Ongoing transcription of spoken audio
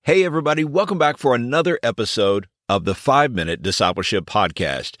Hey, everybody. Welcome back for another episode of the 5-Minute Discipleship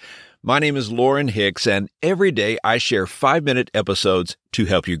Podcast. My name is Lauren Hicks, and every day I share 5-minute episodes to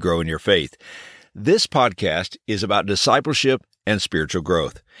help you grow in your faith. This podcast is about discipleship and spiritual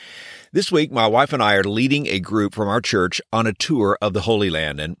growth. This week, my wife and I are leading a group from our church on a tour of the Holy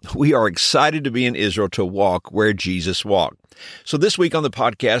Land, and we are excited to be in Israel to walk where Jesus walked. So this week on the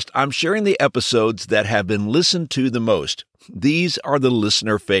podcast, I'm sharing the episodes that have been listened to the most. These are the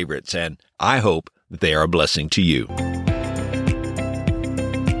listener favorites, and I hope that they are a blessing to you.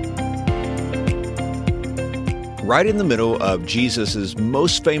 Right in the middle of Jesus'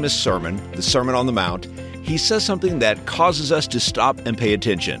 most famous sermon, the Sermon on the Mount, he says something that causes us to stop and pay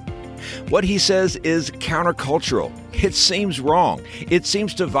attention. What he says is countercultural. It seems wrong. It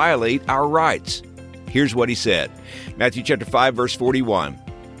seems to violate our rights. Here's what he said. Matthew chapter 5, verse 41.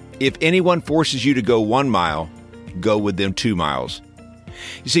 If anyone forces you to go 1 mile, go with them 2 miles.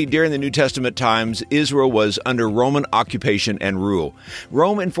 You see, during the New Testament times, Israel was under Roman occupation and rule.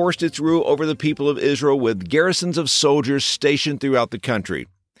 Rome enforced its rule over the people of Israel with garrisons of soldiers stationed throughout the country.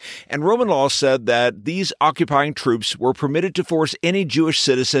 And Roman law said that these occupying troops were permitted to force any Jewish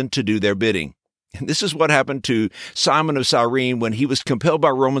citizen to do their bidding. And this is what happened to Simon of Cyrene when he was compelled by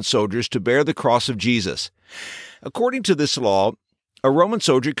Roman soldiers to bear the cross of Jesus. According to this law, a Roman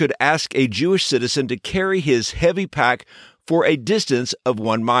soldier could ask a Jewish citizen to carry his heavy pack for a distance of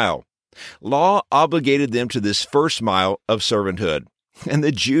 1 mile. Law obligated them to this first mile of servanthood. And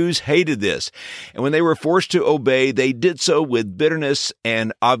the Jews hated this. And when they were forced to obey, they did so with bitterness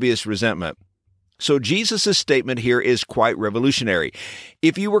and obvious resentment. So Jesus' statement here is quite revolutionary.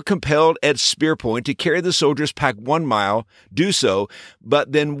 If you were compelled at spear point to carry the soldier's pack 1 mile, do so,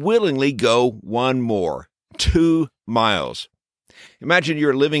 but then willingly go 1 more, 2 miles. Imagine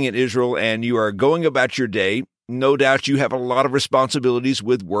you're living in Israel and you are going about your day. No doubt you have a lot of responsibilities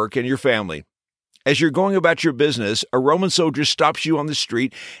with work and your family. As you're going about your business, a Roman soldier stops you on the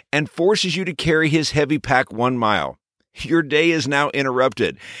street and forces you to carry his heavy pack 1 mile. Your day is now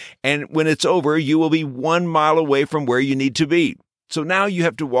interrupted, and when it's over, you will be 1 mile away from where you need to be. So now you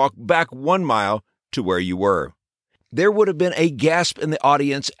have to walk back 1 mile to where you were. There would have been a gasp in the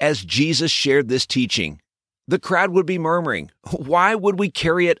audience as Jesus shared this teaching. The crowd would be murmuring, "Why would we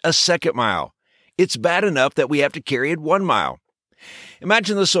carry it a second mile? It's bad enough that we have to carry it 1 mile."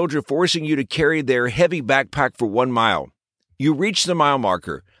 Imagine the soldier forcing you to carry their heavy backpack for 1 mile. You reach the mile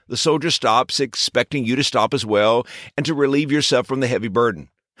marker. The soldier stops, expecting you to stop as well and to relieve yourself from the heavy burden.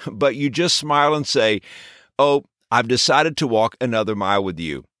 But you just smile and say, "Oh, I've decided to walk another mile with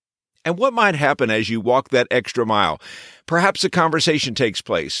you." And what might happen as you walk that extra mile? Perhaps a conversation takes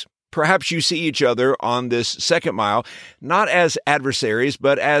place. Perhaps you see each other on this second mile, not as adversaries,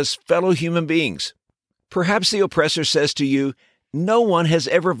 but as fellow human beings. Perhaps the oppressor says to you, "No one has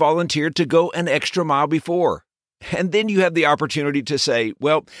ever volunteered to go an extra mile before." And then you have the opportunity to say,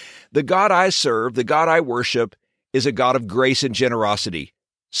 "Well, the God I serve, the God I worship, is a God of grace and generosity.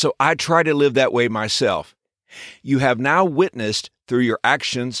 So I try to live that way myself." You have now witnessed through your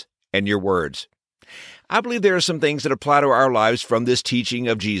actions and your words. I believe there are some things that apply to our lives from this teaching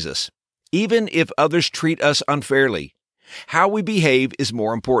of Jesus. Even if others treat us unfairly, how we behave is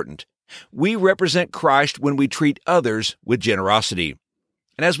more important. We represent Christ when we treat others with generosity.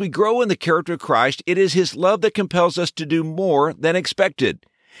 And as we grow in the character of Christ, it is His love that compels us to do more than expected.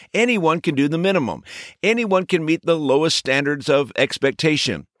 Anyone can do the minimum. Anyone can meet the lowest standards of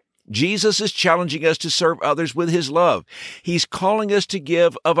expectation. Jesus is challenging us to serve others with His love. He's calling us to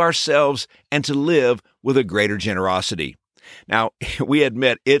give of ourselves and to live with a greater generosity. Now, we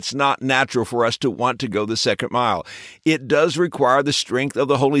admit it's not natural for us to want to go the second mile. It does require the strength of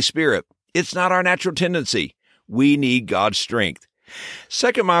the Holy Spirit. It's not our natural tendency. We need God's strength.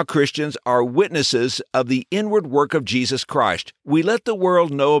 Second mile Christians are witnesses of the inward work of Jesus Christ. We let the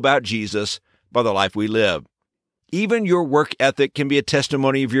world know about Jesus by the life we live. Even your work ethic can be a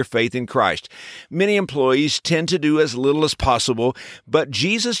testimony of your faith in Christ. Many employees tend to do as little as possible, but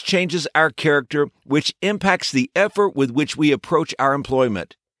Jesus changes our character, which impacts the effort with which we approach our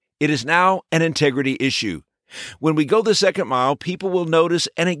employment. It is now an integrity issue. When we go the second mile, people will notice,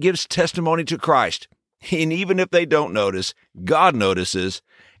 and it gives testimony to Christ. And even if they don't notice, God notices,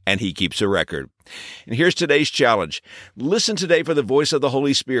 and He keeps a record. And here's today's challenge. Listen today for the voice of the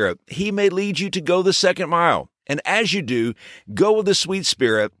Holy Spirit. He may lead you to go the second mile. And as you do, go with the sweet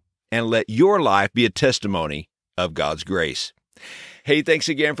Spirit and let your life be a testimony of God's grace. Hey, thanks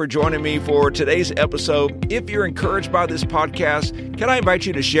again for joining me for today's episode. If you're encouraged by this podcast, can I invite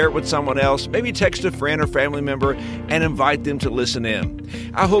you to share it with someone else? Maybe text a friend or family member and invite them to listen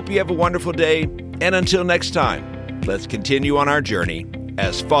in. I hope you have a wonderful day. And until next time, let's continue on our journey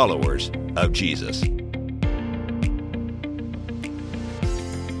as followers of Jesus.